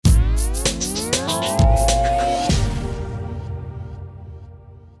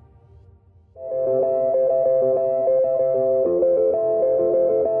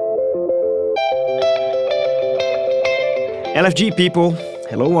LFG people,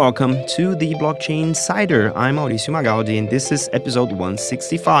 hello, welcome to the Blockchain Insider. I'm Mauricio Magaldi, and this is episode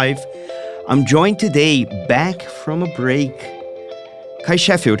 165. I'm joined today back from a break. Kai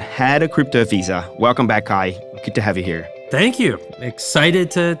Sheffield, head of Crypto Visa. Welcome back, Kai. Good to have you here. Thank you. Excited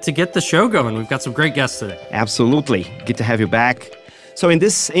to get the show going. We've got some great guests today. Absolutely. Good to have you back. So in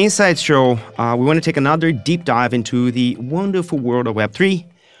this Insight show, we want to take another deep dive into the wonderful world of web3.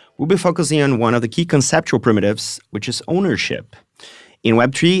 We'll be focusing on one of the key conceptual primitives, which is ownership. In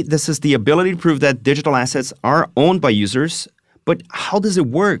web3, this is the ability to prove that digital assets are owned by users. But how does it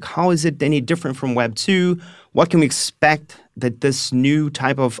work? How is it any different from Web 2? What can we expect that this new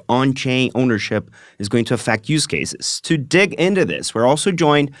type of on-chain ownership is going to affect use cases? To dig into this, we're also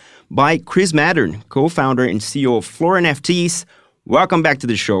joined by Chris Maddern, co-founder and CEO of Floor NFTs. Welcome back to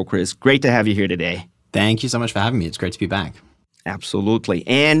the show, Chris. Great to have you here today. Thank you so much for having me. It's great to be back. Absolutely.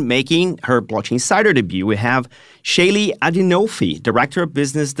 And making her Blockchain Insider debut, we have Shaylee Adinolfi, Director of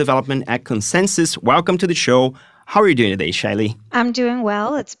Business Development at Consensus. Welcome to the show. How are you doing today, Shaylee? I'm doing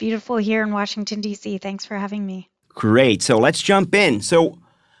well. It's beautiful here in Washington, D.C. Thanks for having me. Great. So let's jump in. So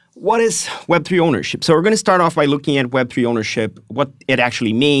what is Web3 ownership? So we're going to start off by looking at Web3 ownership, what it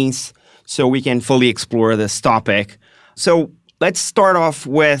actually means, so we can fully explore this topic. So let's start off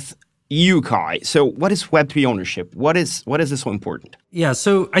with you, Kai. So what is Web3 ownership? What is this so important? Yeah,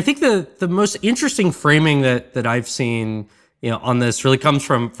 so I think the most interesting framing that I've seen on this really comes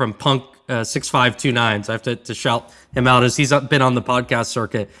from Punk 6529. So I have to shout him out as he's been on the podcast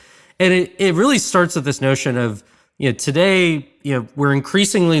circuit. And it really starts with this notion of, today, we're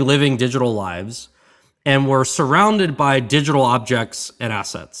increasingly living digital lives, and we're surrounded by digital objects and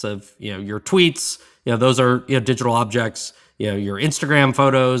assets of, your tweets, those are digital objects. Your Instagram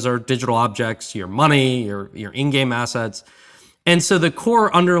photos are digital objects, your money, your in-game assets. And so the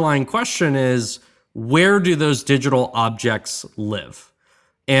core underlying question is, where do those digital objects live?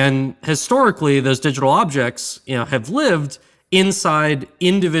 And historically, those digital objects, have lived inside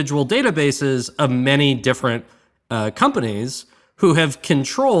individual databases of many different companies who have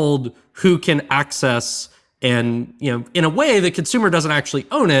controlled who can access, and in a way the consumer doesn't actually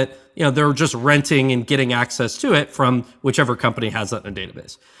own it. They're just renting and getting access to it from whichever company has that in a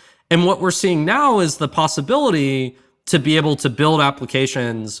database. And what we're seeing now is the possibility to be able to build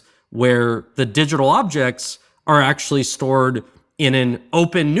applications where the digital objects are actually stored in an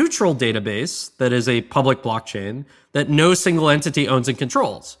open neutral database that is a public blockchain that no single entity owns and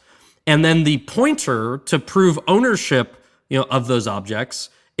controls. And then the pointer to prove ownership, of those objects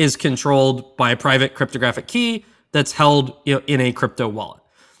is controlled by a private cryptographic key that's held, in a crypto wallet.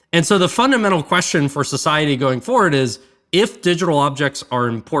 And so the fundamental question for society going forward is, if digital objects are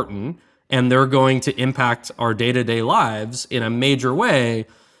important and they're going to impact our day-to-day lives in a major way,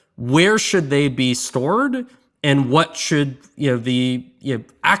 where should they be stored, and what should the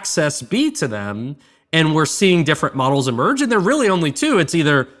access be to them? And we're seeing different models emerge, and they're really only two. It's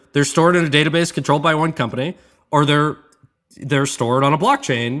either they're stored in a database controlled by one company, or they're stored on a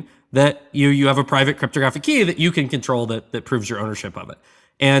blockchain that you have a private cryptographic key that you can control that proves your ownership of it.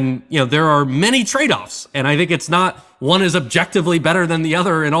 And there are many trade-offs, and I think it's not one is objectively better than the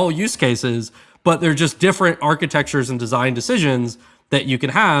other in all use cases, but they're just different architectures and design decisions that you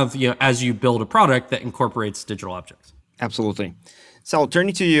can have as you build a product that incorporates digital objects. Absolutely. So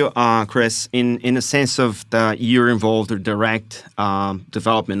turning to you, Chris, in a sense of you're involved in direct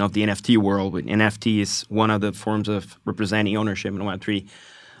development of the NFT world. NFT is one of the forms of representing ownership in Web3.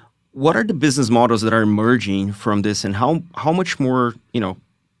 What are the business models that are emerging from this, and how much more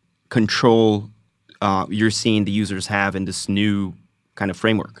control you're seeing the users have in this new kind of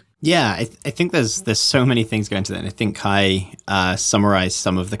framework? Yeah, I think there's so many things going into that. And I think Kai summarized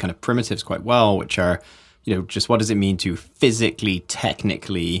some of the kind of primitives quite well, which are, just what does it mean to physically,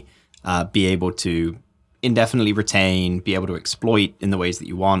 technically be able to indefinitely retain, be able to exploit in the ways that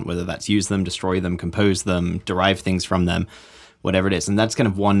you want, whether that's use them, destroy them, compose them, derive things from them, whatever it is. And that's kind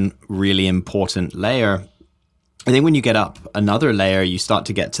of one really important layer. I think when you get up another layer, you start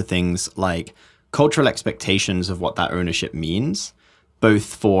to get to things like cultural expectations of what that ownership means, both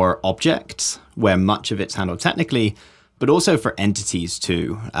for objects, where much of it's handled technically, but also for entities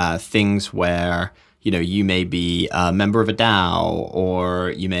too. Things where, you may be a member of a DAO,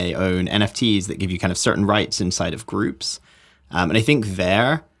 or you may own NFTs that give you kind of certain rights inside of groups. And I think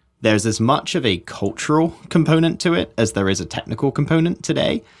there's as much of a cultural component to it as there is a technical component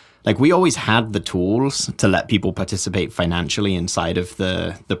today. Like, we always had the tools to let people participate financially inside of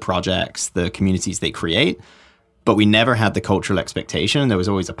the projects, the communities they create, but we never had the cultural expectation. There was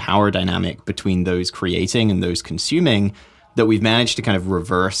always a power dynamic between those creating and those consuming that we've managed to kind of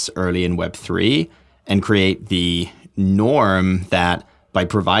reverse early in Web3 and create the norm that by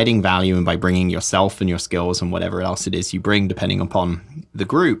providing value and by bringing yourself and your skills and whatever else it is you bring, depending upon the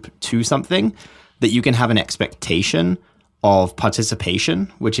group, to something, that you can have an expectation of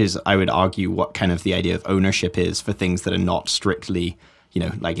participation, which is, I would argue, what kind of the idea of ownership is for things that are not strictly,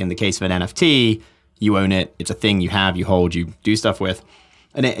 like in the case of an NFT, you own it, it's a thing you have, you hold, you do stuff with.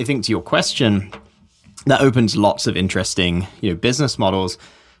 And I think to your question, that opens lots of interesting, business models,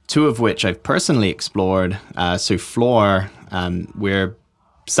 two of which I've personally explored. So Floor, we're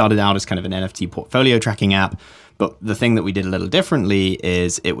started out as kind of an NFT portfolio tracking app, but the thing that we did a little differently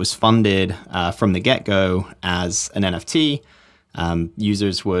is it was funded from the get-go as an NFT.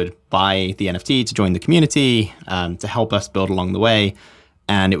 Users would buy the NFT to join the community, to help us build along the way.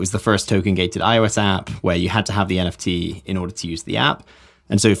 And it was the first token-gated iOS app where you had to have the NFT in order to use the app.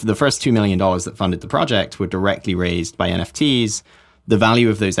 And so for the first $2 million that funded the project were directly raised by NFTs. The value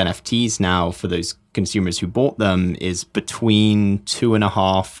of those NFTs now for those consumers who bought them is between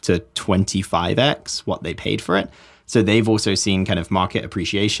 2.5 to 25x what they paid for it. So they've also seen kind of market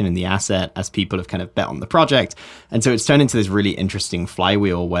appreciation in the asset as people have kind of bet on the project. And so it's turned into this really interesting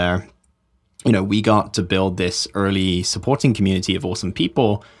flywheel where, we got to build this early supporting community of awesome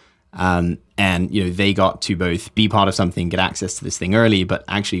people. And they got to both be part of something, get access to this thing early, but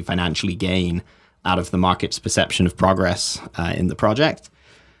actually financially gain out of the market's perception of progress in the project.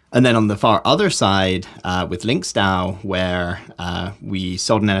 And then on the far other side, with LinksDAO, where we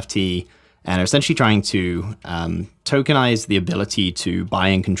sold an NFT and are essentially trying to tokenize the ability to buy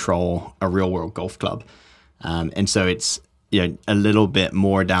and control a real world golf club. And so it's a little bit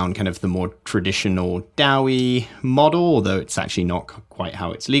more down kind of the more traditional DAO-y model, although it's actually not quite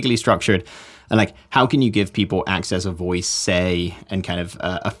how it's legally structured. And like, how can you give people access, a voice, say, and kind of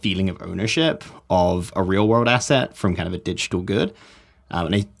a feeling of ownership of a real world asset from kind of a digital good?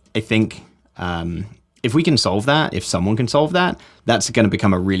 And I think if we can solve that, if someone can solve that, that's going to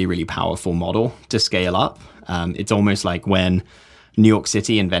become a really, really powerful model to scale up. It's almost like when New York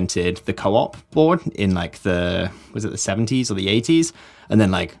City invented the co-op board in like the 70s or the 80s. And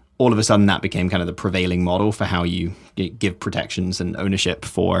then like all of a sudden that became kind of the prevailing model for how you give protections and ownership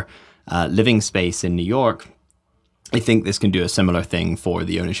for living space in New York. I think this can do a similar thing for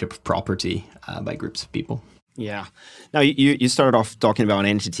the ownership of property by groups of people. Yeah. Now, you started off talking about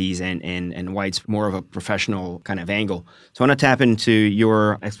entities and why it's more of a professional kind of angle. So I want to tap into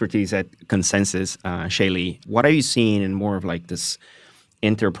your expertise at Consensus, Shaylee. What are you seeing in more of like this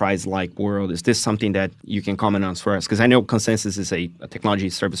enterprise-like world? Is this something that you can comment on for us? Because I know Consensus is a technology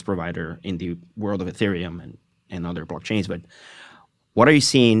service provider in the world of Ethereum and other blockchains, but what are you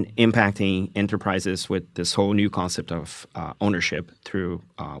seeing impacting enterprises with this whole new concept of ownership through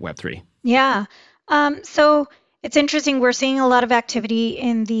Web3? Yeah. So it's interesting. We're seeing a lot of activity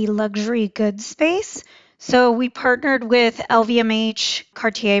in the luxury goods space. So we partnered with LVMH,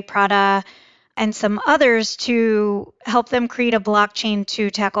 Cartier, Prada, and some others to help them create a blockchain to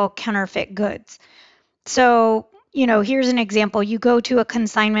tackle counterfeit goods. So, here's an example. You go to a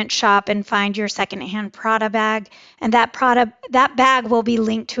consignment shop and find your secondhand Prada bag, and that bag will be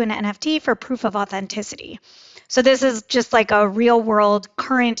linked to an NFT for proof of authenticity. So this is just like a real world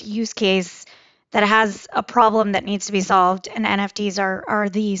current use case that has a problem that needs to be solved, and NFTs are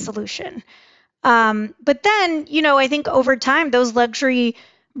the solution. But then, I think over time, those luxury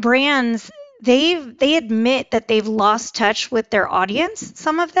brands, they admit that they've lost touch with their audience,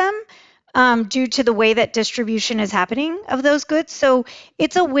 some of them, due to the way that distribution is happening of those goods. So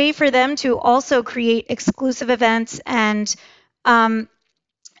it's a way for them to also create exclusive events and,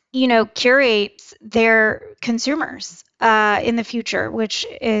 curate their consumers in the future, which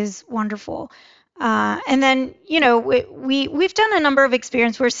is wonderful. And then, we've done a number of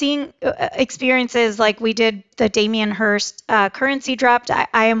experiences. We're seeing experiences like we did the Damien Hirst currency dropped.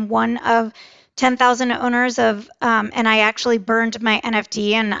 I am one of 10,000 owners of, and I actually burned my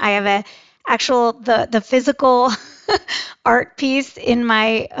NFT, and I have the physical art piece in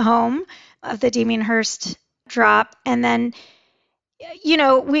my home of the Damien Hirst drop. And then,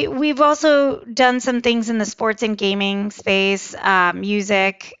 we've also done some things in the sports and gaming space,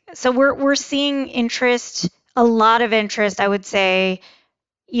 music. So we're seeing interest, a lot of interest, I would say,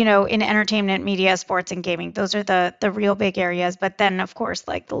 in entertainment, media, sports, and gaming. Those are the real big areas. But then, of course,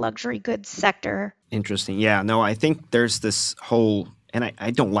 like the luxury goods sector. Interesting. Yeah. No, I think there's this whole, and I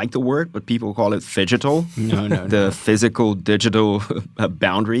don't like the word, but people call it phygital. The physical digital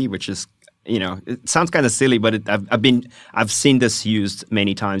boundary, which is, it sounds kind of silly, but I've seen this used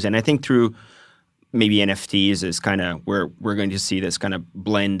many times, and I think through maybe NFTs is kind of where we're going to see this kind of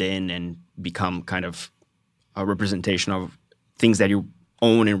blend in and become kind of a representation of things that you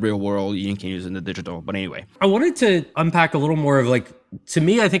own in real world, you can use in the digital. But anyway. I wanted to unpack a little more of like, to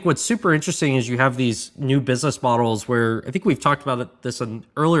me, I think what's super interesting is you have these new business models where I think we've talked about this in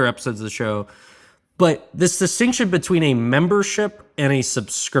earlier episodes of the show, but this distinction between a membership and a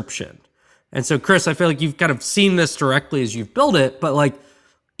subscription. And so, Chris, I feel like you've kind of seen this directly as you've built it, but like,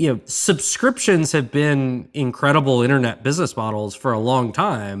 subscriptions have been incredible internet business models for a long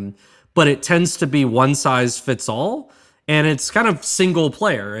time, but it tends to be one size fits all. And it's kind of single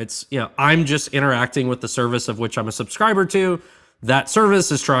player. It's, I'm just interacting with the service of which I'm a subscriber to. That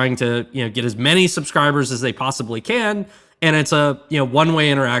service is trying to, get as many subscribers as they possibly can. And it's a, one-way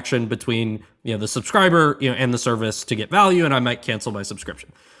interaction between, the subscriber, and the service to get value. And I might cancel my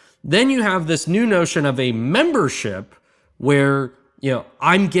subscription. Then you have this new notion of a membership where,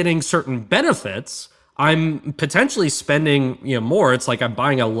 I'm getting certain benefits. I'm potentially spending, more. It's like I'm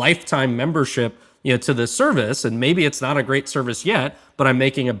buying a lifetime membership, to this service. And maybe it's not a great service yet, but I'm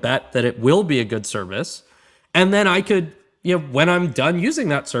making a bet that it will be a good service. And then I could, when I'm done using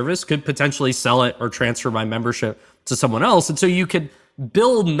that service, could potentially sell it or transfer my membership to someone else. And so you could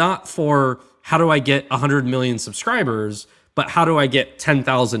build not for how do I get 100 million subscribers, but how do I get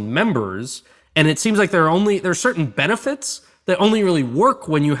 10,000 members? And it seems like there are certain benefits that only really work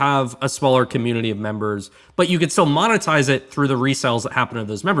when you have a smaller community of members, but you could still monetize it through the resales that happen to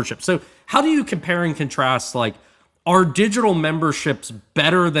those memberships. So how do you compare and contrast, like, are digital memberships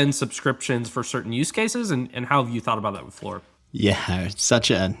better than subscriptions for certain use cases? And how have you thought about that with Floor? Yeah, it's such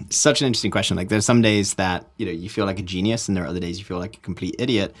an interesting question. Like, there's some days that, you feel like a genius, and there are other days you feel like a complete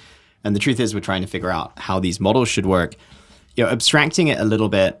idiot. And the truth is, we're trying to figure out how these models should work. Abstracting it a little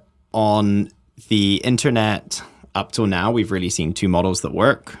bit, on the internet up till now, we've really seen two models that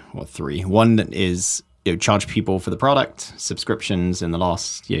work, or three. One is charge people for the product. Subscriptions in the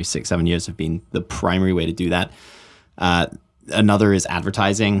last 6-7 years have been the primary way to do that. Another is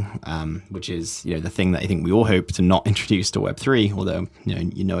advertising, which is the thing that I think we all hope to not introduce to Web3, although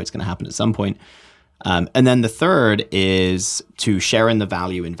it's going to happen at some point. And then the third is to share in the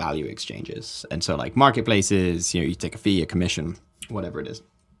value in value exchanges. And so like marketplaces, you take a fee, a commission, whatever it is.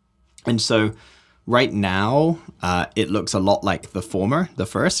 And so right now, it looks a lot like the former, the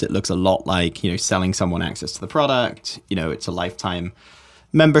first. It looks a lot like, selling someone access to the product. It's a lifetime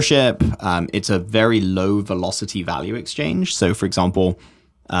membership. It's a very low velocity value exchange. So for example,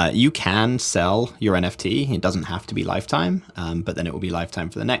 you can sell your NFT. It doesn't have to be lifetime, but then it will be lifetime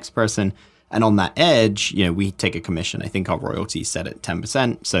for the next person. And on that edge, we take a commission. I think our royalty is set at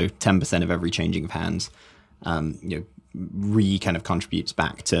 10%. So 10% of every changing of hands, kind of contributes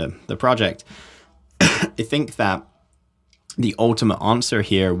back to the project. I think that the ultimate answer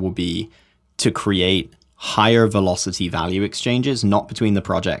here will be to create higher velocity value exchanges, not between the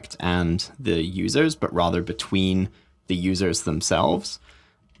project and the users, but rather between the users themselves.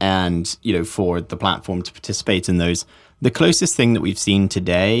 And, for the platform to participate in those, the closest thing that we've seen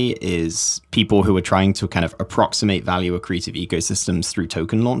today is people who are trying to kind of approximate value accretive ecosystems through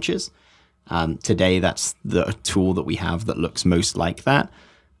token launches. Today, that's the tool that we have that looks most like that.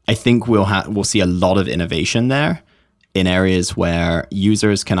 I think we'll see a lot of innovation there in areas where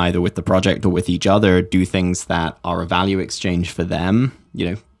users can either with the project or with each other do things that are a value exchange for them,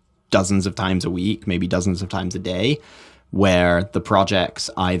 dozens of times a week, maybe dozens of times a day, where the projects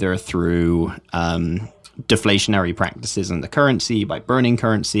either through deflationary practices in the currency by burning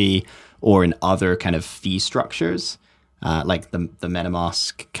currency or in other kind of fee structures, like the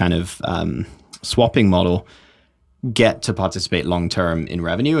MetaMask kind of swapping model, get to participate long-term in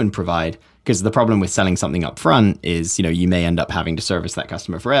revenue and provide, because the problem with selling something up front is, you may end up having to service that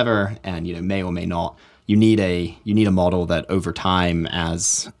customer forever and, may or may not. You need a model that over time,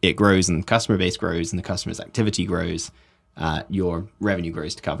 as it grows and the customer base grows and the customer's activity grows, your revenue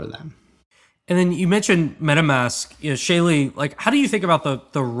grows to cover them. And then you mentioned MetaMask. Shaylee, like, how do you think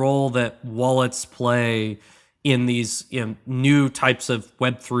about the role that wallets play in these new types of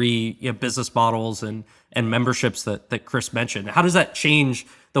Web3 business models and memberships that Chris mentioned? How does that change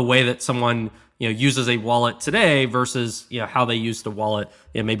the way that someone uses a wallet today versus how they used a wallet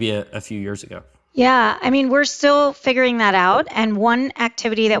maybe a few years ago? Yeah, I mean, we're still figuring that out. And one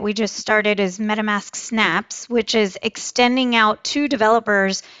activity that we just started is MetaMask Snaps, which is extending out to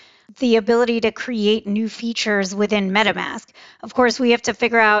developers the ability to create new features within MetaMask. Of course, we have to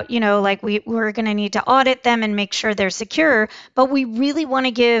figure out, we're going to need to audit them and make sure they're secure, but we really want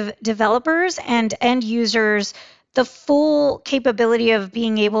to give developers and end users the full capability of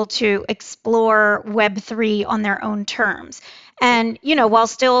being able to explore Web3 on their own terms. And, while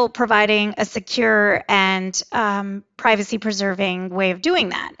still providing a secure and privacy preserving way of doing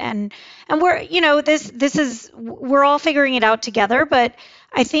that. And we're, we're all figuring it out together. But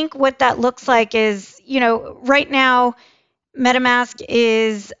I think what that looks like is, right now, MetaMask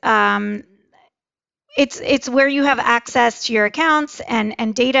is it's where you have access to your accounts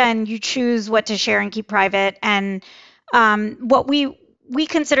and data, and you choose what to share and keep private. And what we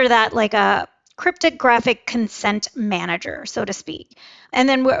consider that like a cryptographic consent manager, so to speak. And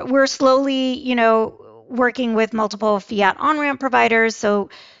then we're slowly, working with multiple fiat on-ramp providers so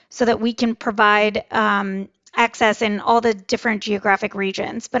that we can provide access in all the different geographic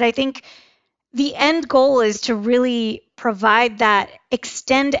regions. But I think the end goal is to really provide that,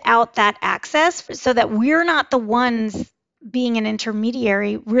 extend out that access so that we're not the ones being an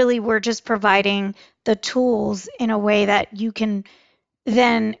intermediary. Really, we're just providing the tools in a way that you can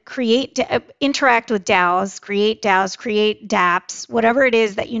then interact with DAOs, create dApps, whatever it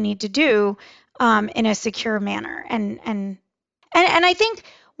is that you need to do in a secure manner. And I think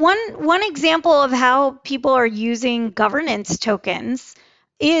one example of how people are using governance tokens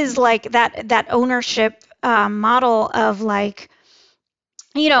is like that ownership model of like,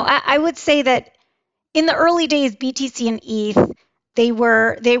 I would say that in the early days, BTC and ETH, they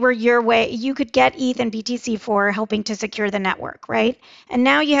were your way. You could get ETH and BTC for helping to secure the network, right? And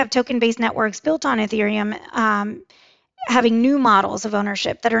now you have token-based networks built on Ethereum having new models of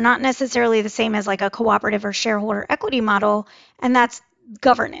ownership that are not necessarily the same as like a cooperative or shareholder equity model, and that's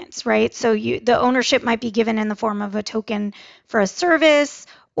governance, right? So the ownership might be given in the form of a token for a service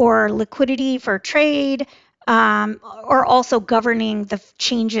or liquidity for trade, or also governing the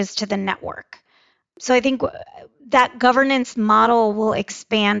changes to the network. So I think that governance model will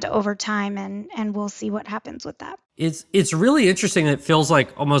expand over time, and we'll see what happens with that. It's really interesting. It feels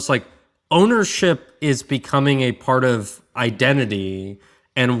like almost like ownership is becoming a part of identity,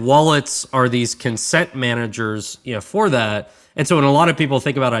 and wallets are these consent managers, for that. And so when a lot of people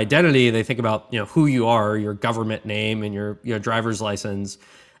think about identity, they think about, who you are, your government name and your driver's license.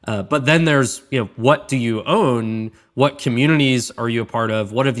 But then there's, what do you own? What communities are you a part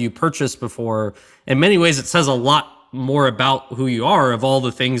of? What have you purchased before? In many ways, it says a lot more about who you are of all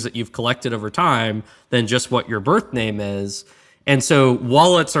the things that you've collected over time than just what your birth name is. And so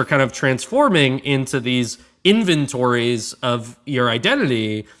wallets are kind of transforming into these inventories of your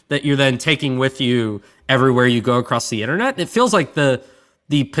identity that you're then taking with you everywhere you go across the internet. It feels like the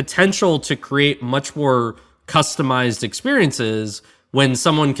potential to create much more customized experiences when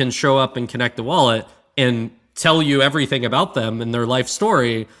someone can show up and connect the wallet and tell you everything about them and their life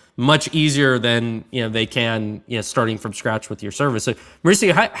story much easier than they can starting from scratch with your service. So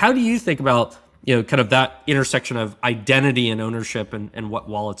Mauricio, how do you think about kind of that intersection of identity and ownership and what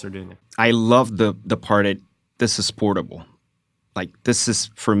wallets are doing there? I love the part that this is portable. Like this is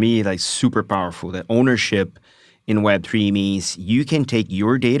for me like super powerful. That ownership in Web3 means you can take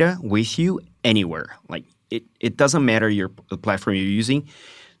your data with you anywhere. Like it doesn't matter the platform you're using.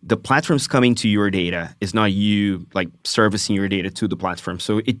 The platform's coming to your data. It's not you like servicing your data to the platform.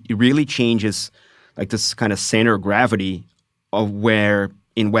 So it really changes like this kind of center of gravity of where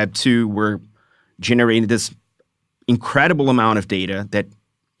in Web 2 we're generating this incredible amount of data that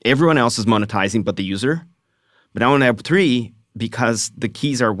everyone else is monetizing but the user. But now in Web 3, because the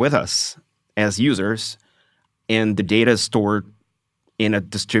keys are with us as users and the data is stored in a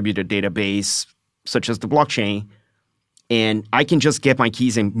distributed database such as the blockchain, and I can just get my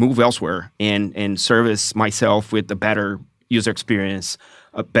keys and move elsewhere and service myself with a better user experience,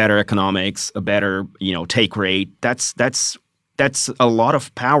 a better economics, a better take rate. That's a lot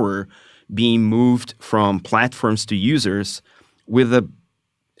of power being moved from platforms to users with a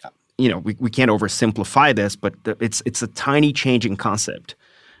we can't oversimplify this, but it's a tiny change in concept,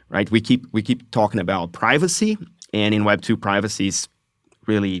 right? We keep talking about privacy, and in Web 2, privacy is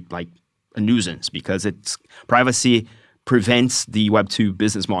really like a nuisance because privacy prevents the Web 2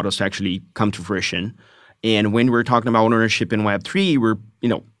 business models to actually come to fruition. And when we're talking about ownership in Web 3, we're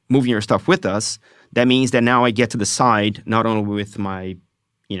moving your stuff with us. That means that now I get to decide not only with my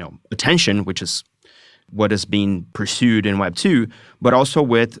attention, which is what is being pursued in Web 2, but also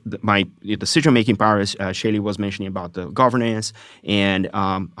with my decision-making power, as Shaylee was mentioning about the governance, and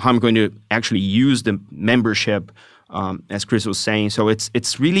how I'm going to actually use the membership, as Chris was saying. So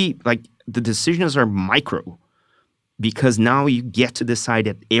it's really like the decisions are micro, because now you get to decide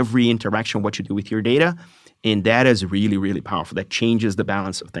at every interaction what you do with your data, and that is really, really powerful. That changes the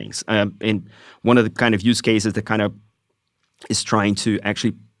balance of things. And one of the kind of use cases that kind of is trying to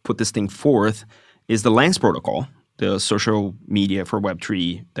actually put this thing forth is the Lens protocol, the social media for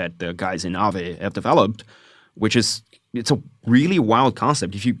Web3 that the guys in Aave have developed, which is it's a really wild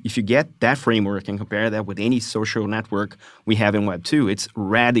concept. If you get that framework and compare that with any social network we have in Web 2, it's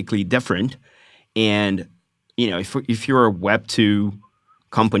radically different. And if you're a Web 2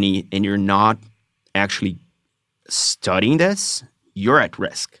 company and you're not actually studying this, you're at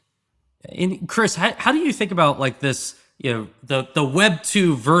risk. And Chris, how do you think about like this, the Web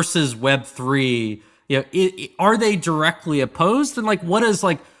 2 versus Web 3, are they directly opposed? And like, what does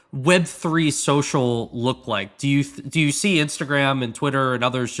like Web 3 social look like? Do you see Instagram and Twitter and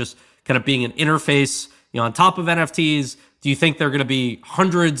others just kind of being an interface, on top of NFTs? Do you think there are going to be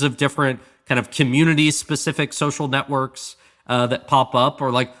hundreds of different kind of community specific social networks that pop up?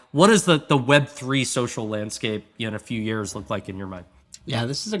 Or like, what does the Web 3 social landscape in a few years look like in your mind? Yeah,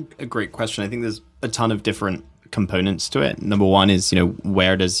 this is a great question. I think there's a ton of different components to it. Number one is,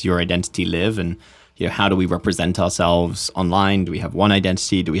 where does your identity live? And, how do we represent ourselves online? Do we have one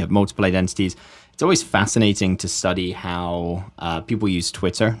identity? Do we have multiple identities? It's always fascinating to study how people use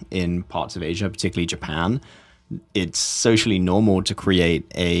Twitter in parts of Asia, particularly Japan. It's socially normal to create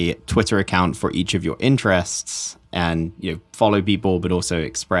a Twitter account for each of your interests and, follow people, but also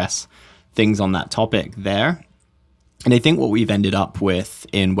express things on that topic there. And I think what we've ended up with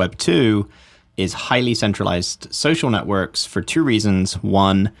in Web 2 is highly centralized social networks for two reasons.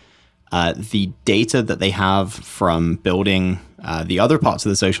 One, the data that they have from building the other parts of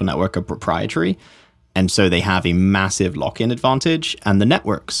the social network are proprietary. And so they have a massive lock-in advantage, and the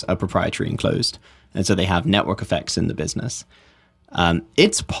networks are proprietary and closed. And so they have network effects in the business.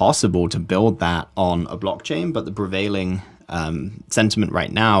 It's possible to build that on a blockchain, but the prevailing sentiment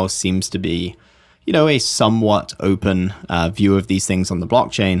right now seems to be a somewhat open view of these things on the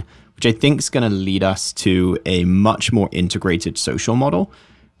blockchain, which I think is going to lead us to a much more integrated social model,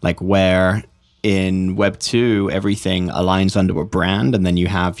 like where in Web 2, everything aligns under a brand, and then you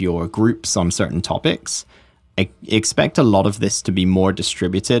have your groups on certain topics. I expect a lot of this to be more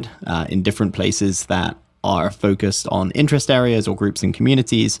distributed in different places that are focused on interest areas or groups and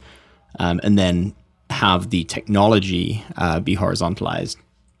communities, and then have the technology be horizontalized.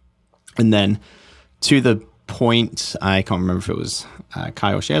 And then to the point, I can't remember if it was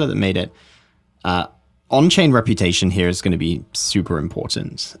Kai or Shayla that made it, on-chain reputation here is going to be super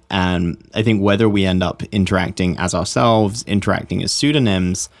important. And I think whether we end up interacting as ourselves, interacting as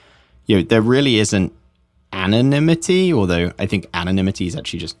pseudonyms, there really isn't anonymity, although I think anonymity is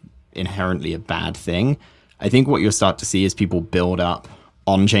actually just inherently a bad thing. I think what you'll start to see is people build up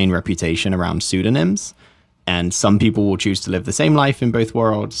on-chain reputation around pseudonyms. And some people will choose to live the same life in both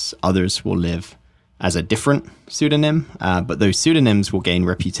worlds. Others will live as a different pseudonym, but those pseudonyms will gain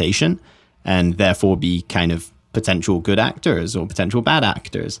reputation and therefore be kind of potential good actors or potential bad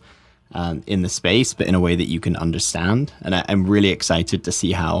actors in the space, but in a way that you can understand. And I'm really excited to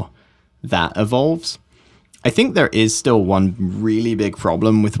see how that evolves. I think there is still one really big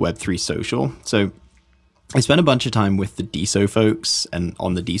problem with Web3 social. So I spent a bunch of time with the DeSo folks and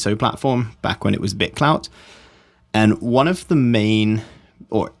on the DeSo platform back when it was BitClout. And one of the main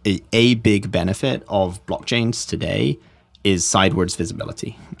or a big benefit of blockchains today is sidewards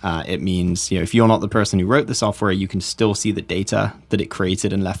visibility. It means, if you're not the person who wrote the software, you can still see the data that it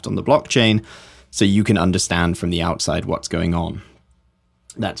created and left on the blockchain, so you can understand from the outside what's going on.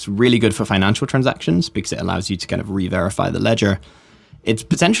 That's really good for financial transactions because it allows you to kind of re-verify the ledger. It's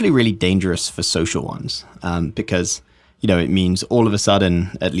potentially really dangerous for social ones because, it means all of a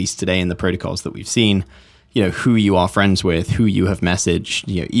sudden, at least today in the protocols that we've seen, who you are friends with, who you have messaged,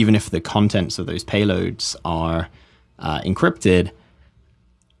 even if the contents of those payloads are encrypted,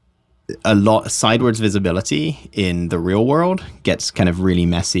 a lot sidewards visibility in the real world gets kind of really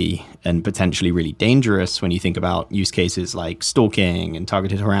messy and potentially really dangerous when you think about use cases like stalking and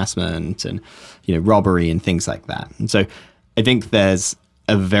targeted harassment and robbery and things like that. And so I think there's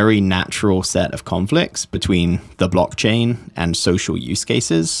a very natural set of conflicts between the blockchain and social use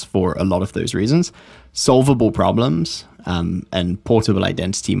cases for a lot of those reasons. Solvable problems and portable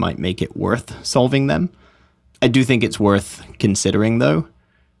identity might make it worth solving them. I do think it's worth considering, though.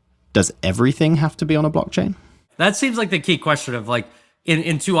 Does everything have to be on a blockchain? That seems like the key question of like,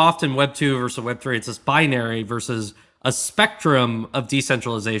 in too often Web 2 versus Web 3, it's this binary versus a spectrum of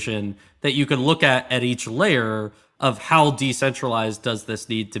decentralization that you can look at each layer of how decentralized does this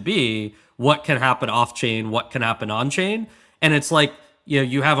need to be, what can happen off-chain, what can happen on-chain. And it's like,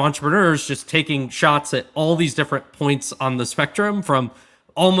 you have entrepreneurs just taking shots at all these different points on the spectrum from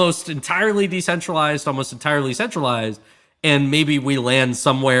almost entirely decentralized, almost entirely centralized. And maybe we land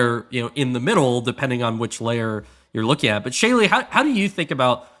somewhere, in the middle, depending on which layer you're looking at. But Shaylee, how do you think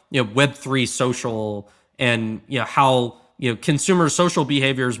about, Web3 social and, how, consumer social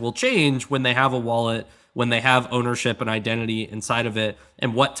behaviors will change when they have a wallet when they have ownership and identity inside of it,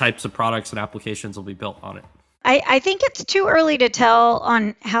 and what types of products and applications will be built on it? I think it's too early to tell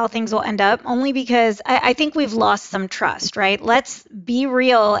on how things will end up, only because I think we've lost some trust, right? Let's be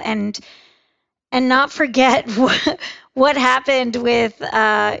real and not forget what happened with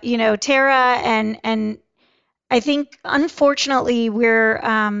Terra, and I think unfortunately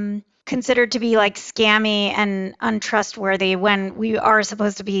we're considered to be like scammy and untrustworthy when we are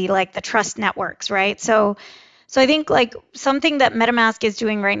supposed to be like the trust networks, right? So I think like something that MetaMask is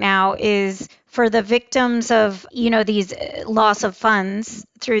doing right now is for the victims of these loss of funds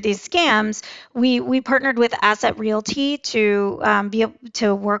through these scams, we partnered with Asset Realty to be able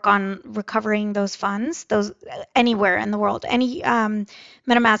to work on recovering those funds, those anywhere in the world. Any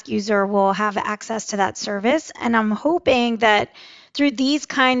MetaMask user will have access to that service, and I'm hoping that through these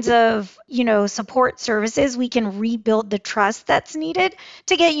kinds of support services, we can rebuild the trust that's needed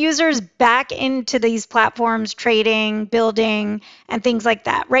to get users back into these platforms, trading, building, and things like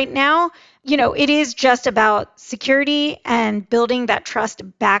that. Right now, it is just about security and building that trust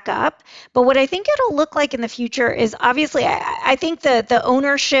back up. But what I think it'll look like in the future is obviously, I think the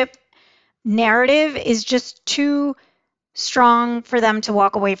ownership narrative is just too strong for them to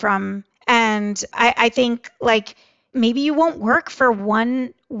walk away from. And I think like maybe you won't work for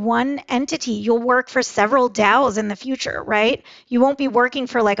one entity. You'll work for several DAOs in the future, right? You won't be working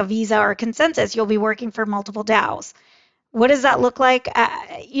for like a Visa or a Consensus. You'll be working for multiple DAOs. What does that look like?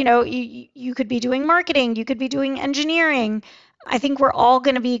 You could be doing marketing. You could be doing engineering. I think we're all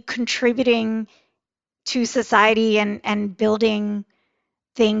going to be contributing to society and building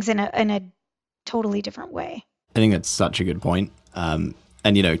things in a totally different way. I think that's such a good point. And,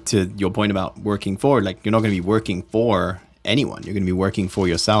 to your point about working for, like, you're not going to be working for anyone. You're going to be working for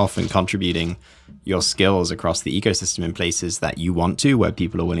yourself and contributing your skills across the ecosystem in places that you want to, where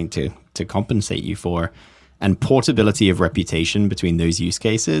people are willing to compensate you for. And portability of reputation between those use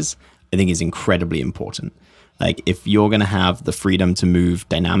cases, I think, is incredibly important. Like, if you're going to have the freedom to move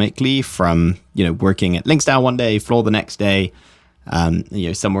dynamically from, working at Linksdale one day, Floor the next day,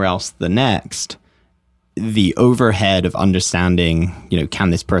 somewhere else the next, the overhead of understanding,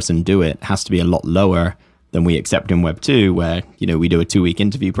 can this person do it, has to be a lot lower than we accept in Web2, where, we do a 2-week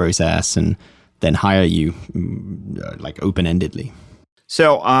interview process and then hire you like open-endedly.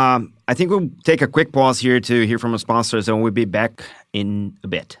 So I think we'll take a quick pause here to hear from our sponsors, and we'll be back in a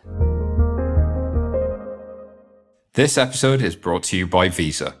bit. This episode is brought to you by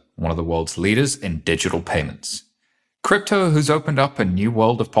Visa, one of the world's leaders in digital payments. Crypto has opened up a new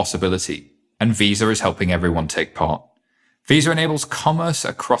world of possibility, and Visa is helping everyone take part. Visa enables commerce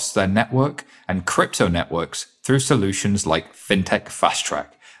across their network and crypto networks through solutions like FinTech Fast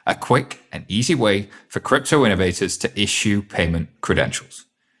Track, a quick and easy way for crypto innovators to issue payment credentials.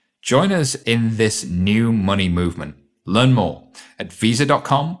 Join us in this new money movement. Learn more at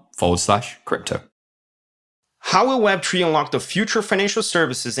visa.com/crypto. How will Web3 unlock the future of financial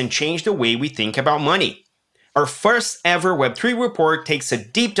services and change the way we think about money? Our first ever Web3 report takes a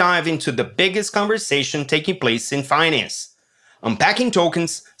deep dive into the biggest conversation taking place in finance, unpacking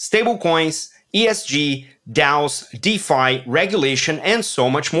tokens, stablecoins, ESG, DAOs, DeFi, regulation, and so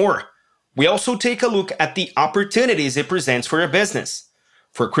much more. We also take a look at the opportunities it presents for your business.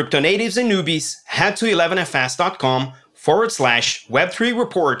 For crypto natives and newbies, head to 11fs.com/Web3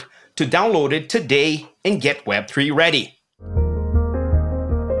 report to download it today and get Web3 ready.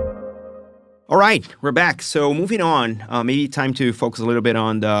 All right, we're back. So moving on, maybe time to focus a little bit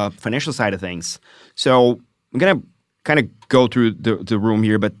on the financial side of things. So I'm going to kind of go through the room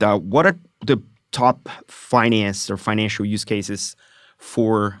here, but what are the top finance or financial use cases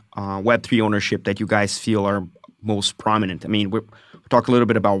for Web3 ownership that you guys feel are most prominent? I mean, we'll talk a little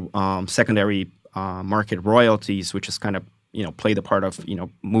bit about secondary market royalties, which is kind of, play the part of,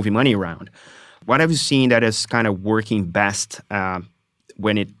 moving money around. What have you seen that is kind of working best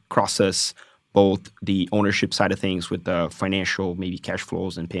when it crosses both the ownership side of things with the financial, maybe cash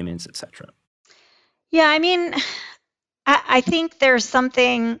flows and payments, et cetera? Yeah, I mean, I think there's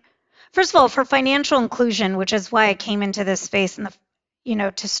something, first of all, for financial inclusion, which is why I came into this space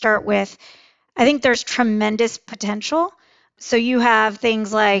to start with, I think there's tremendous potential. So you have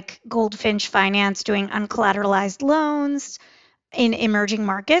things like Goldfinch Finance doing uncollateralized loans in emerging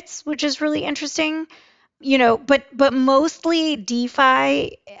markets, which is really interesting. But mostly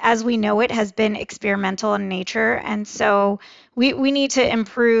DeFi, as we know it, has been experimental in nature. And so we need to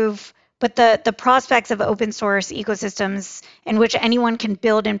improve. But the prospects of open source ecosystems in which anyone can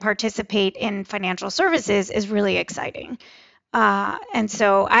build and participate in financial services is really exciting. And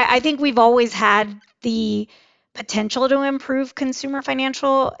so I think we've always had the, potential to improve consumer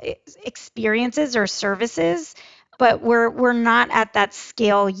financial experiences or services, but we're not at that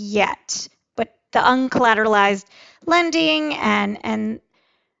scale yet. But the uncollateralized lending and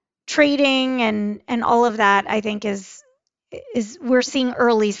trading and all of that, I think is we're seeing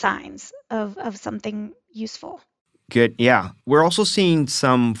early signs of something useful. Good. Yeah. We're also seeing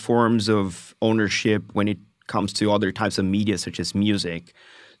some forms of ownership when it comes to other types of media, such as music.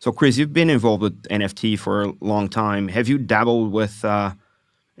 So, Chris, you've been involved with NFT for a long time. Have you dabbled with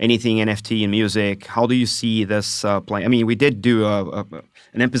anything NFT in music? How do you see this playing? I mean, we did do an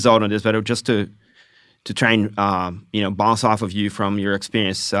episode on this, but just to try and bounce off of you from your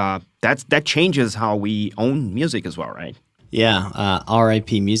experience, that changes how we own music as well, right? Yeah,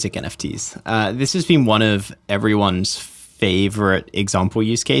 RIP music NFTs. This has been one of everyone's favorite example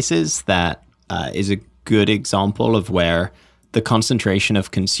use cases that is a good example of where the concentration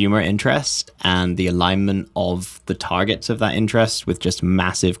of consumer interest and the alignment of the targets of that interest with just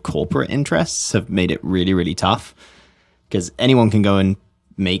massive corporate interests have made it really, really tough, because anyone can go and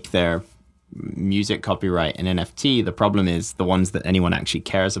make their music copyright an NFT. The problem is the ones that anyone actually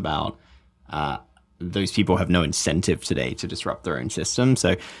cares about, those people have no incentive today to disrupt their own system.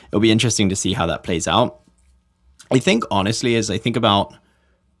 So it'll be interesting to see how that plays out. I think, honestly, as I think about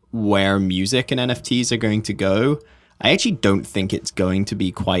where music and NFTs are going to go, I actually don't think it's going to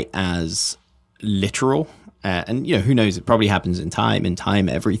be quite as literal. And, who knows? It probably happens in time. In time,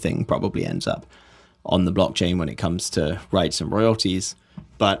 everything probably ends up on the blockchain when it comes to rights and royalties.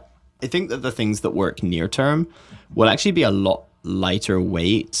 But I think that the things that work near term will actually be a lot lighter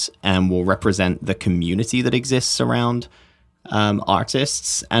weight and will represent the community that exists around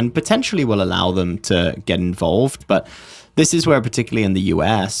artists and potentially will allow them to get involved. But this is where, particularly in the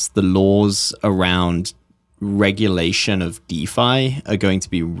US, the laws around regulation of DeFi are going to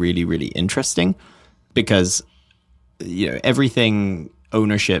be really, really interesting, because everything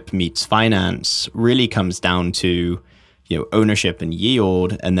ownership meets finance really comes down to ownership and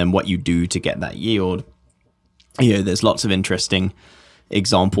yield, and then what you do to get that yield. There's lots of interesting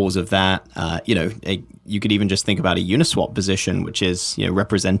examples of that. You could even just think about a Uniswap position, which is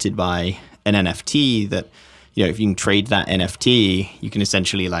represented by an NFT that if you can trade that NFT, you can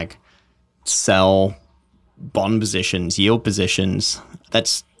essentially sell bond positions, yield positions.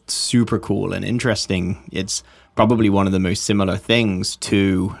 That's super cool and interesting. It's probably one of the most similar things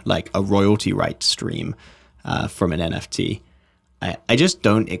to a royalty right stream from an NFT. I just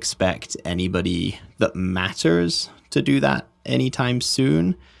don't expect anybody that matters to do that anytime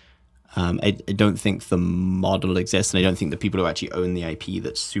soon. I don't think the model exists, and I don't think the people who actually own the IP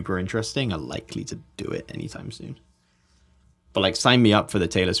that's super interesting are likely to do it anytime soon. But sign me up for the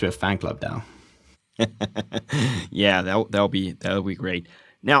Taylor Swift fan club now. Yeah, that'll be great.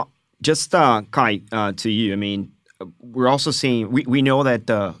 Now, just Kai, to you. I mean, we're also seeing we know that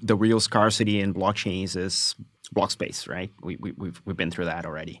the real scarcity in blockchains is block space, right? We've been through that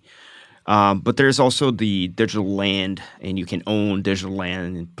already. But there's also the digital land, and you can own digital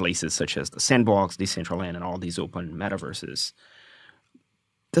land in places such as the Sandbox, Decentraland, and all these open metaverses.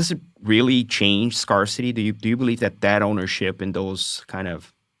 Does it really change scarcity? Do you believe that ownership in those kind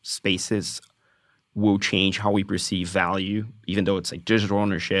of spaces will change how we perceive value, even though it's digital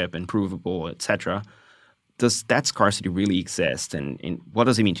ownership and provable, etc.? Does that scarcity really exist, and what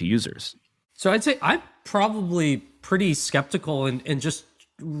does it mean to users? So I'd say I'm probably pretty skeptical and just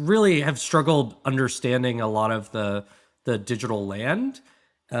really have struggled understanding a lot of the digital land,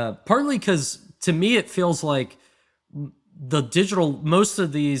 partly because to me it feels like most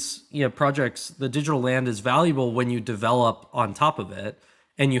of these projects, the digital land is valuable when you develop on top of it,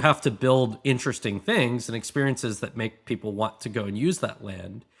 and you have to build interesting things and experiences that make people want to go and use that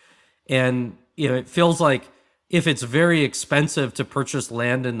land. And it feels like if it's very expensive to purchase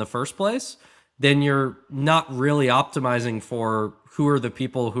land in the first place, then you're not really optimizing for who are the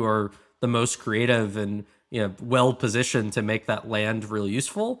people who are the most creative and well positioned to make that land really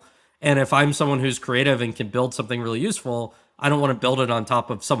useful. And if I'm someone who's creative and can build something really useful, I don't want to build it on top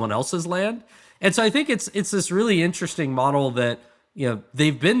of someone else's land. And so I think it's this really interesting model that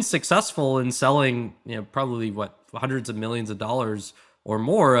they've been successful in selling probably hundreds of millions of dollars or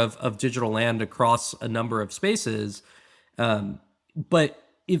more of digital land across a number of spaces. But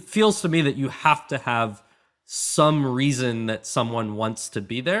it feels to me that you have to have some reason that someone wants to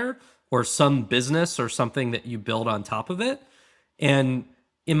be there, or some business or something that you build on top of it. And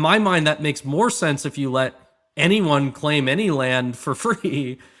in my mind, that makes more sense if you let anyone claim any land for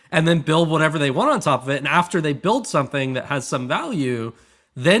free and then build whatever they want on top of it. And after they build something that has some value,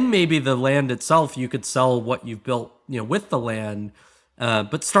 then maybe the land itself, you could sell what you've built with the land.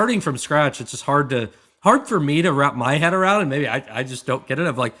 But starting from scratch, it's just hard to hard for me to wrap my head around, and maybe I just don't get it,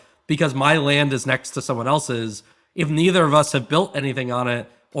 of like, because my land is next to someone else's, if neither of us have built anything on it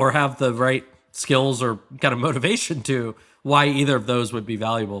or have the right skills or kind of motivation to, why either of those would be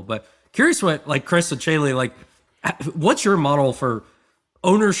valuable. But curious what, like, Chris and Shaylee, like, what's your model for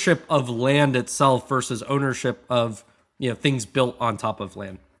ownership of land itself versus ownership of, things built on top of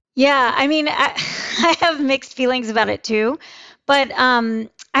land? Yeah, I mean, I have mixed feelings about it too, but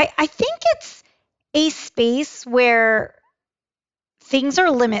I think it's a space where things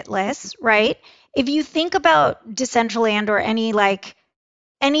are limitless, right? If you think about Decentraland or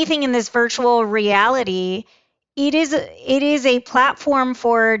anything in this virtual reality, it is a platform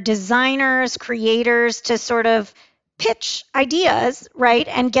for designers, creators to sort of pitch ideas, right,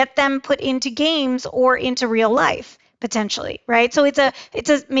 and get them put into games or into real life potentially, right? So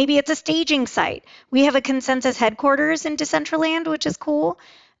maybe it's a staging site. We have a consensus headquarters in Decentraland, which is cool.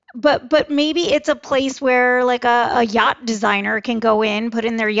 But maybe it's a place where like a yacht designer can go in, put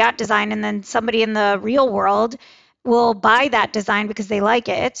in their yacht design, and then somebody in the real world will buy that design because they like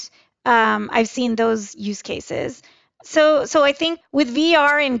it. I've seen those use cases. So I think with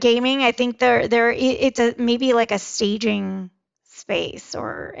VR and gaming, I think it's maybe like a staging space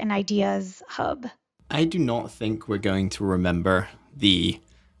or an ideas hub. I do not think we're going to remember the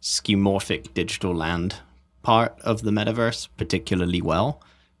skeuomorphic digital land part of the metaverse particularly well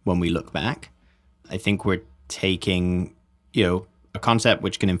when we look back. I think we're taking, a concept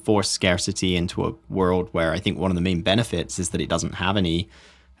which can enforce scarcity into a world where I think one of the main benefits is that it doesn't have any,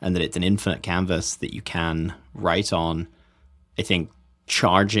 and that it's an infinite canvas that you can write on. I think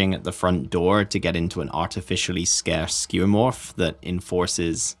charging at the front door to get into an artificially scarce skeuomorph that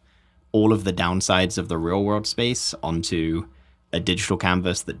enforces all of the downsides of the real world space onto a digital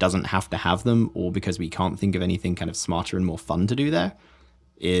canvas that doesn't have to have them, all because we can't think of anything kind of smarter and more fun to do there,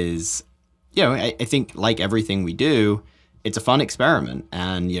 is, I think like everything we do, it's a fun experiment,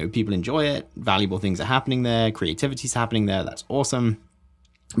 and, people enjoy it. Valuable things are happening there. Creativity's happening there. That's awesome.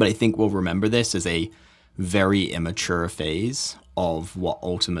 But I think we'll remember this as a very immature phase of what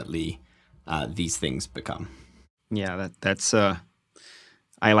ultimately these things become. Yeah, that's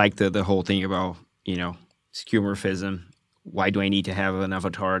I like the whole thing about, skeuomorphism. Why do I need to have an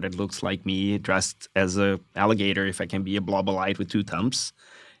avatar that looks like me dressed as a alligator if I can be a blob of light with two thumbs?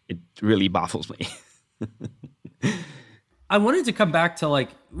 It really baffles me. I wanted to come back to, like,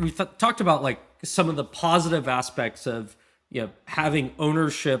 we talked about like some of the positive aspects of, having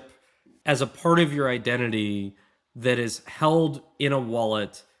ownership as a part of your identity that is held in a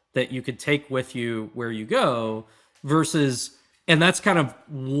wallet that you could take with you where you go, versus, and that's kind of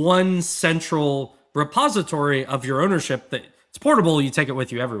one central repository of your ownership that it's portable, you take it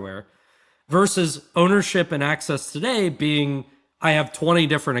with you everywhere, versus ownership and access today being, I have 20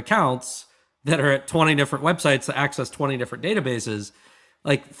 different accounts that are at 20 different websites that access 20 different databases.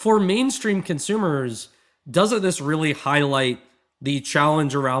 Like, for mainstream consumers, doesn't this really highlight the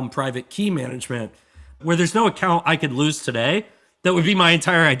challenge around private key management, where there's no account I could lose today that would be my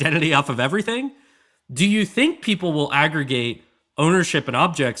entire identity off of everything? Do you think people will aggregate ownership and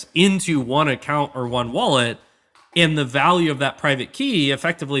objects into one account or one wallet, and the value of that private key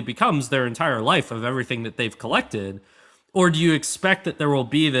effectively becomes their entire life of everything that they've collected? Or do you expect that there will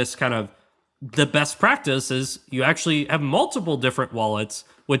be this kind of, the best practice is you actually have multiple different wallets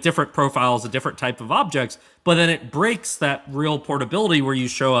with different profiles, a different type of objects, but then it breaks that real portability where you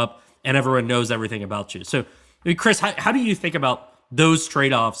show up and everyone knows everything about you? So, Chris, how do you think about those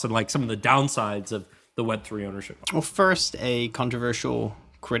trade-offs and like some of the downsides of the Web3 ownership? Well, first, a controversial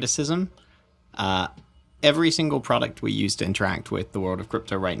criticism. Every single product we use to interact with the world of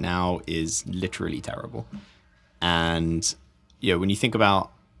crypto right now is literally terrible. And, when you think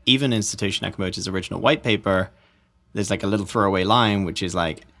about, even in Satoshi Nakamoto's original white paper, there's like a little throwaway line, which is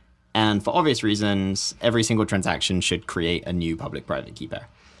like, and for obvious reasons, every single transaction should create a new public-private key pair.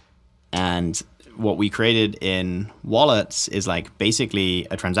 And what we created in wallets is like basically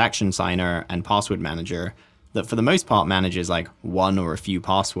a transaction signer and password manager that for the most part manages like one or a few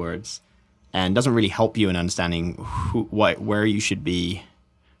passwords and doesn't really help you in understanding where you should be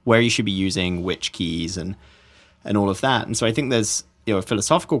using which keys and all of that. And so I think there's a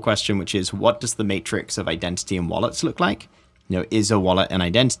philosophical question, which is, what does the matrix of identity in wallets look like? Is a wallet an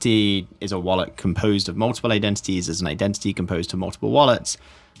identity? Is a wallet composed of multiple identities? Is an identity composed of multiple wallets?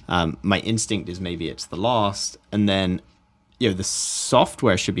 My instinct is maybe it's the last. And then, the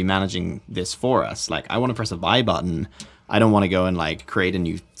software should be managing this for us. Like, I want to press a buy button. I don't want to go and like create a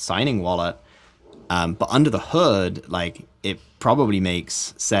new signing wallet. But under the hood, like, it probably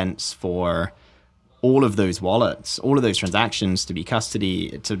makes sense for all of those wallets, all of those transactions to be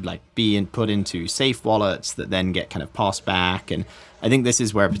put into safe wallets that then get kind of passed back. And I think this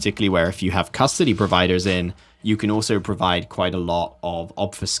is where particularly where if you have custody providers in, you can also provide quite a lot of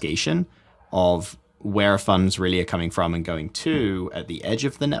obfuscation of where funds really are coming from and going to at the edge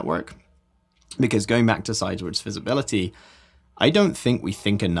of the network. Because going back to sidewards visibility, I don't think we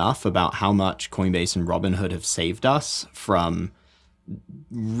think enough about how much Coinbase and Robinhood have saved us from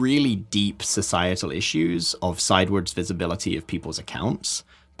really deep societal issues of sidewards visibility of people's accounts,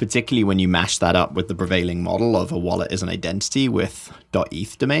 particularly when you mash that up with the prevailing model of a wallet as an identity with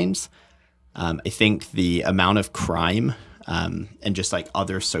 .eth domains. I think the amount of crime and just like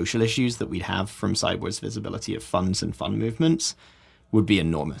other social issues that we'd have from sidewards visibility of funds and fund movements would be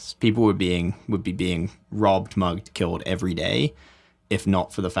enormous. People would be being robbed, mugged, killed every day, if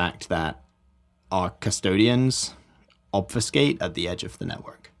not for the fact that our custodians obfuscate at the edge of the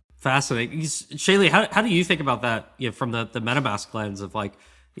network. Fascinating. Shaylee, how do you think about that, from the MetaMask lens of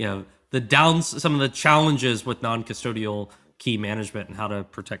some of the challenges with non-custodial key management and how to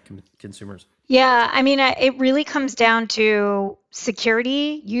protect consumers? Yeah, I mean, it really comes down to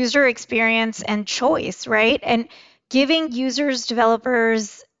security, user experience, and choice, right? And giving users,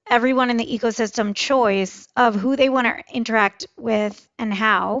 developers, everyone in the ecosystem choice of who they want to interact with and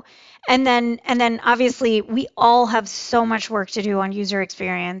how. And then obviously we all have so much work to do on user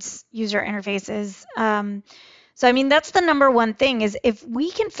experience, user interfaces. So I mean, that's the number one thing is if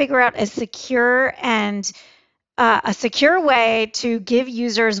we can figure out a secure way to give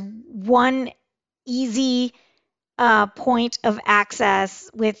users one easy point of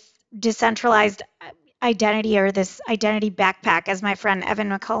access with decentralized identity, or this identity backpack, as my friend Evan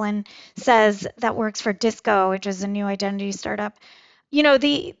McCullen says, that works for Disco, which is a new identity startup.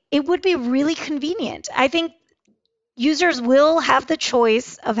 It would be really convenient. I think users will have the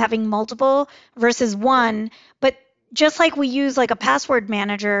choice of having multiple versus one, but just like we use like a password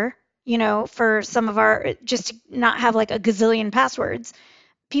manager, for some of our, just to not have like a gazillion passwords,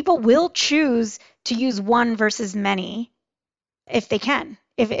 people will choose to use one versus many if they can.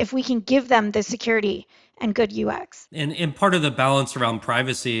 If we can give them the security and good UX. And part of the balance around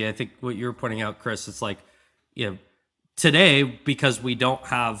privacy, I think what you're pointing out, Chris, it's like, today, because we don't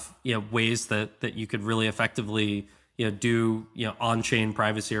have, ways that you could really effectively, do, on-chain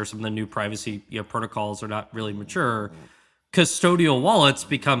privacy, or some of the new privacy, protocols are not really mature. Custodial wallets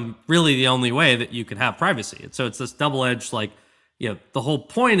become really the only way that you can have privacy. And so it's this double-edged, the whole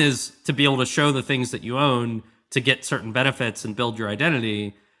point is to be able to show the things that you own to get certain benefits and build your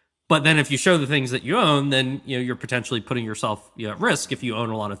identity. But then if you show the things that you own, then you're potentially putting yourself at risk if you own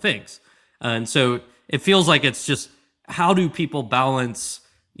a lot of things. And so it feels like it's just, how do people balance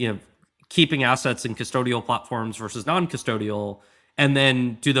keeping assets in custodial platforms versus non-custodial, and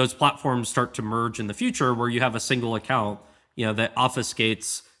then do those platforms start to merge in the future where you have a single account that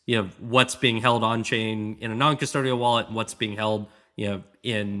obfuscates what's being held on chain in a non-custodial wallet and what's being held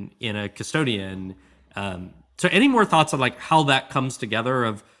in a custodian. So any more thoughts on how that comes together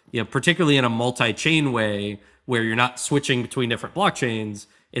of, particularly in a multi-chain way where you're not switching between different blockchains,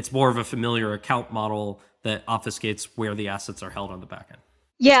 it's more of a familiar account model that obfuscates where the assets are held on the back end?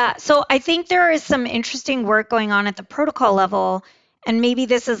 Yeah, so I think there is some interesting work going on at the protocol level, and maybe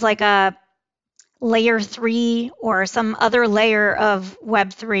this is like a layer 3 or some other layer of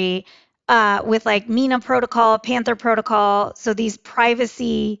Web3 with like Mina protocol, Panther protocol, so these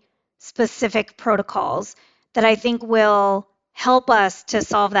privacy specific protocols that I think will help us to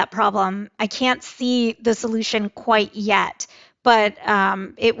solve that problem. I can't see the solution quite yet, but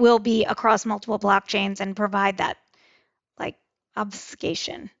it will be across multiple blockchains and provide that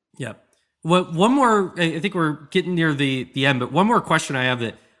obfuscation. Yeah. Well, one more, I think we're getting near the end, but one more question I have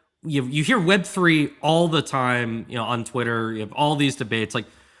that you hear Web3 all the time, on Twitter, you have all these debates.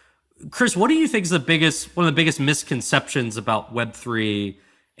 Chris, what do you think is one of the biggest misconceptions about Web3?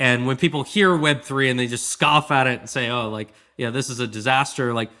 And when people hear Web3 and they just scoff at it and say, oh, this is a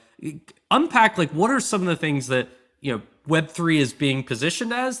disaster, unpack, what are some of the things that, Web3 is being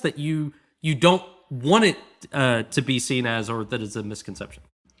positioned as that you don't want it to be seen as, or that is a misconception?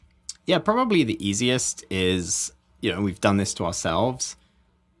 Yeah, probably the easiest is, we've done this to ourselves.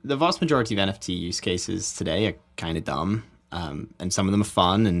 The vast majority of NFT use cases today are kind of dumb, and some of them are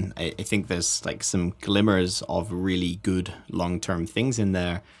fun, and I think there's some glimmers of really good long-term things in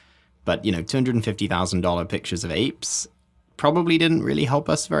there. But, $250,000 pictures of apes probably didn't really help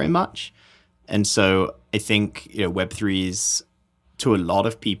us very much. And so I think, Web3 is, to a lot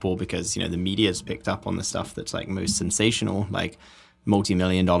of people, because, the media's picked up on the stuff that's most sensational,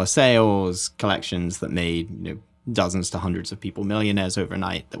 multi-million-dollar sales, collections that made, dozens to hundreds of people millionaires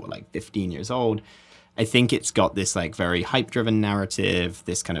overnight that were 15 years old. I think it's got this like very hype-driven narrative,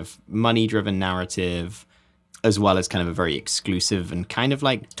 this kind of money-driven narrative, as well as kind of a very exclusive and kind of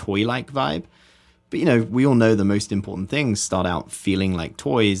like toy-like vibe. But, you know, we all know the most important things start out feeling like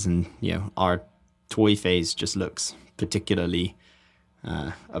toys, and, you know, our toy phase just looks particularly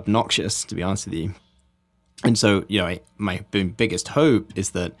obnoxious, to be honest with you. And so, you know, my biggest hope is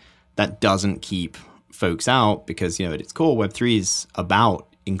that that doesn't keep folks out, because, you know, at its core, Web3 is about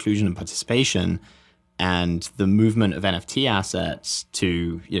inclusion and participation, and the movement of NFT assets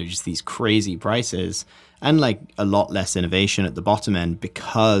to, you know, just these crazy prices and like a lot less innovation at the bottom end,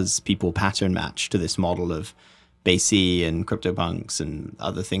 because people pattern match to this model of BAYC and CryptoPunks and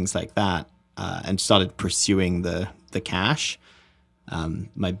other things like that, and started pursuing the cash.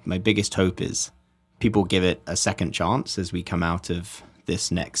 My biggest hope is people give it a second chance as we come out of this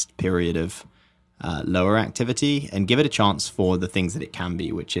next period of lower activity, and give it a chance for the things that it can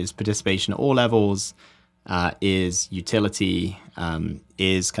be, which is participation at all levels, is utility,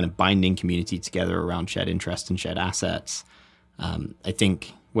 is kind of binding community together around shared interest and shared assets. I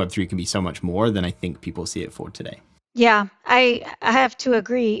think Web3 can be so much more than I think people see it for today. Yeah, I have to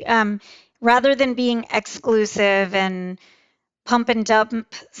agree. Rather than being exclusive and pump and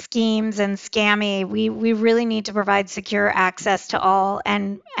dump schemes and scammy, we really need to provide secure access to all,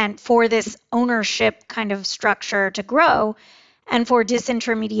 and for this ownership kind of structure to grow, and for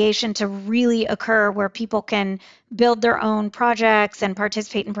disintermediation to really occur, where people can build their own projects and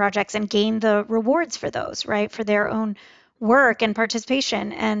participate in projects and gain the rewards for those, right, for their own work and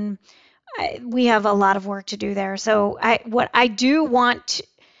participation. And we have a lot of work to do there. So I do want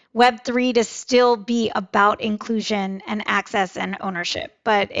Web3 to still be about inclusion and access and ownership,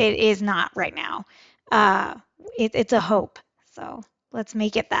 but it is not right now. It's a hope. So let's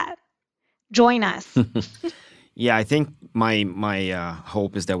make it that. Join us. Yeah, I think my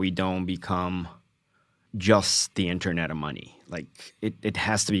hope is that we don't become just the internet of money. Like it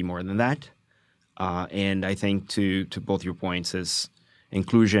has to be more than that. And I think to both your points is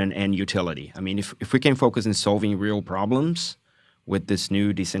inclusion and utility. I mean, if we can focus on solving real problems with this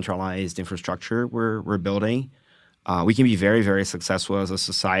new decentralized infrastructure we're building, we can be very, very successful as a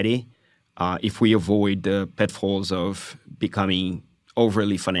society if we avoid the pitfalls of becoming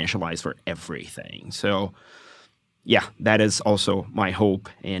overly financialized for everything. So, yeah, that is also my hope,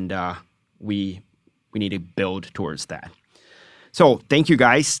 and we need to build towards that. So thank you,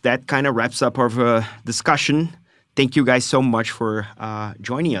 guys. That kind of wraps up our discussion. Thank you guys so much for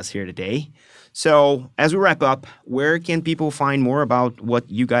joining us here today. So as we wrap up, where can people find more about what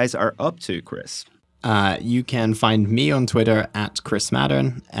you guys are up to, Chris? You can find me on Twitter at Chris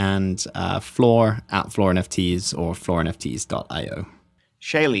Maddern, and Floor at FloorNFTs or floorenfts.io.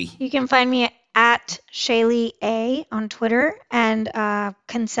 Shaylee. You can find me at Shaylee A on Twitter, and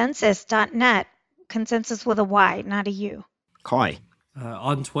consensus.net. Consensus with a Y, not a U. Kai.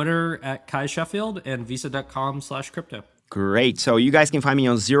 On Twitter at Kai Sheffield and visa.com/crypto. Great. So you guys can find me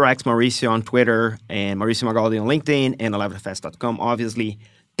on 0x Mauricio on Twitter and Mauricio Magaldi on LinkedIn and 11fs.com, obviously.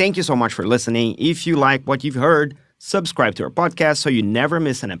 Thank you so much for listening. If you like what you've heard, subscribe to our podcast so you never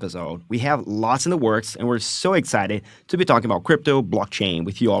miss an episode. We have lots in the works, and we're so excited to be talking about crypto, blockchain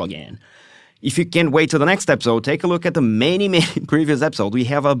with you all again. If you can't wait till the next episode, take a look at the many previous episodes. We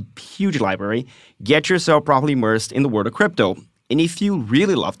have a huge library. Get yourself properly immersed in the world of crypto. And if you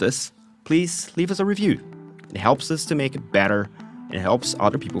really love this, please leave us a review. It helps us to make it better, and it helps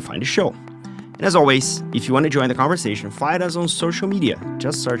other people find the show. And as always, if you want to join the conversation, find us on social media.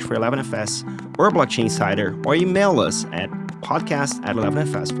 Just search for 11FS or Blockchain Insider, or email us at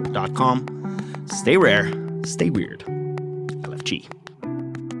podcast@11fs.com. Stay rare, stay weird. LFG.